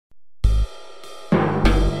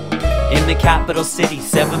the capital city,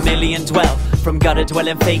 7 million dwell. From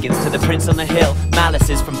gutter-dwelling pagans to the prince on the hill.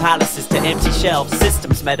 Malices from palaces to empty shelves.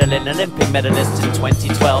 Systems meddling, Olympic medalists in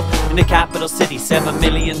 2012. In the capital city, 7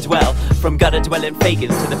 million dwell. From gutter-dwelling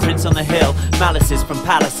pagans to the prince on the hill. Malices from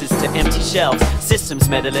palaces to empty shelves. Systems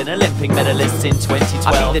meddling, Olympic medalists in 2012.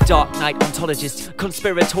 I be the Dark Knight ontologist,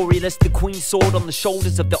 conspiratorialist, the queen's sword on the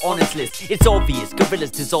shoulders of the honors list. It's obvious,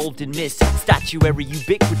 gorillas dissolved in mist. Statuary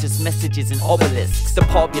ubiquitous messages and obelisks. The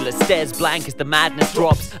populace stares blank as the madness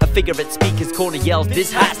drops. A figure at speaker's corner yells,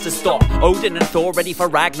 this has to stop. Odin and Thor ready for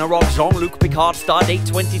Ragnarok. Jean-Luc Picard stardate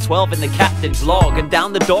 2012 in the captain's log. And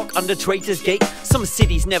down the dock under Traitor's Gate, some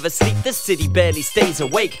cities never sleep, this city barely stays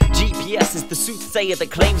awake. GPS is the soothsayer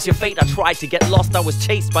that claims your fate. I tried to get lost, I was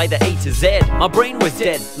chased by the A to Z. My brain was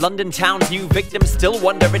dead, London town's new victims still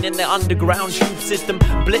wandering in the underground tube system.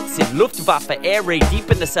 Blitzing, Luftwaffe, air raid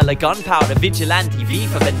deep in the cellar, gunpowder, vigilante, V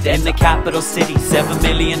for vendetta. In the capital city, 7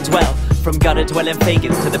 million dwell. From gutter-dwelling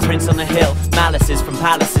pagans to the prince on the hill. Malices from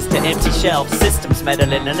palaces to empty shelves. Systems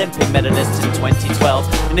meddling, Olympic medalists in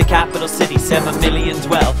 2012. In the capital city, 7 million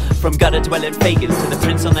dwell. From gutter-dwelling pagans to the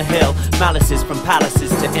prince on the hill. Malices from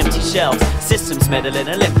palaces to empty shelves. Systems meddling,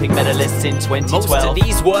 Olympic medalists in 2012. Most of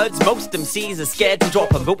these words, most MCs are scared to drop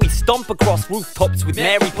them, but we stomp across rooftops with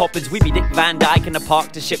Mary Poppins. We be Dick Van Dyke in the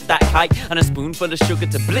park to ship that kite, and a spoonful of sugar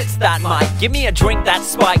to blitz that mic. Give me a drink that's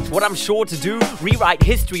spiked, what I'm sure to do, rewrite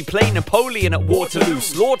history, play Napoleon at Waterloo.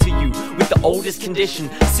 Slaughter you with the oldest condition,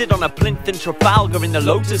 sit on a plinth in Trafalgar in the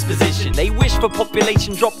lotus position. They wish for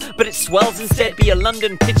population drop, but it swells instead. Be a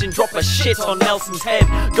London pigeon, drop a shit on Nelson's head.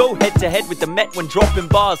 Go head to head with the Met when dropping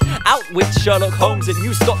bars. Outwit Sherlock Holmes at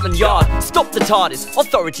New Scotland Yard. Stop the TARDIS,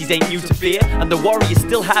 authorities ain't new to fear, and the warriors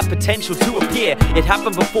still have potential to appear. It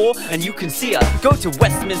happened before and you can see her. Go to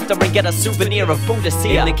Westminster and get a souvenir of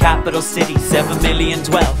Boudicca. In the capital city, 7 million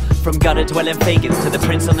dwell. From gutter-dwelling pagans to the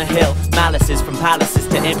prince on the hill. Malices from palaces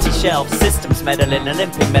to empty shelves. Systems meddling,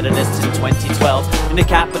 Olympic medalists in 2012. In the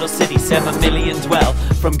capital city, 7 million dwell.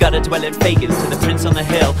 From gutter-dwelling pagans to the prince on the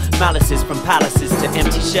hill. Malices from palaces to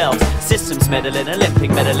empty shelves. Systems meddling,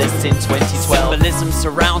 Olympic medalists in 2012. Symbolism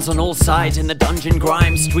surrounds on all sides in the dungeon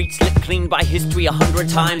grime. Streets lit clean by history 100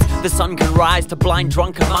 times. The sun can rise to blind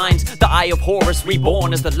drunken minds. The eye of Horus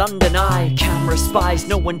reborn as the London Eye. Camera spies,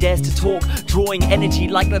 no one dares to talk. Drawing energy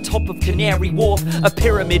like the top of Canary Wharf. A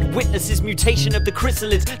pyramid witnesses mutation of the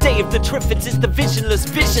chrysalids. Day of the Triffids is the visionless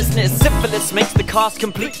viciousness. Syphilis makes the cast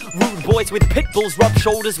complete. Rude boys with pit bulls rub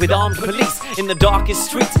shoulders with armed police. In the darkest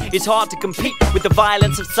streets, it's hard to compete with the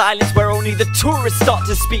violence of silence where only the tourists start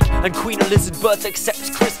to speak. And Queen Elizabeth accepts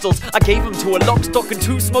crystals. I gave them to a lock, stock and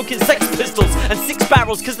 2 smoking sex pistols. And 6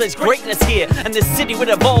 barrels cause there's greatness here. And this city would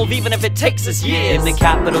evolve even if it takes us years. In the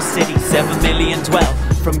capital city, 7 million dwell.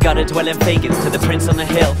 From gutter-dwelling pagans to the prince on the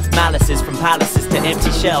hill. Malices from palaces to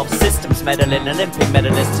empty shelves. Systems meddling, Olympic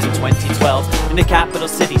medalists in 2012. In the capital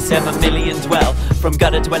city, 7 million dwell. From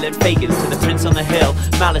gutter-dwelling pagans to the prince on the hill.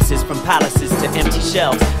 Malices from palaces to empty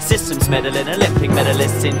shelves. Systems meddling, Olympic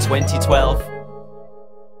medalists in 2012.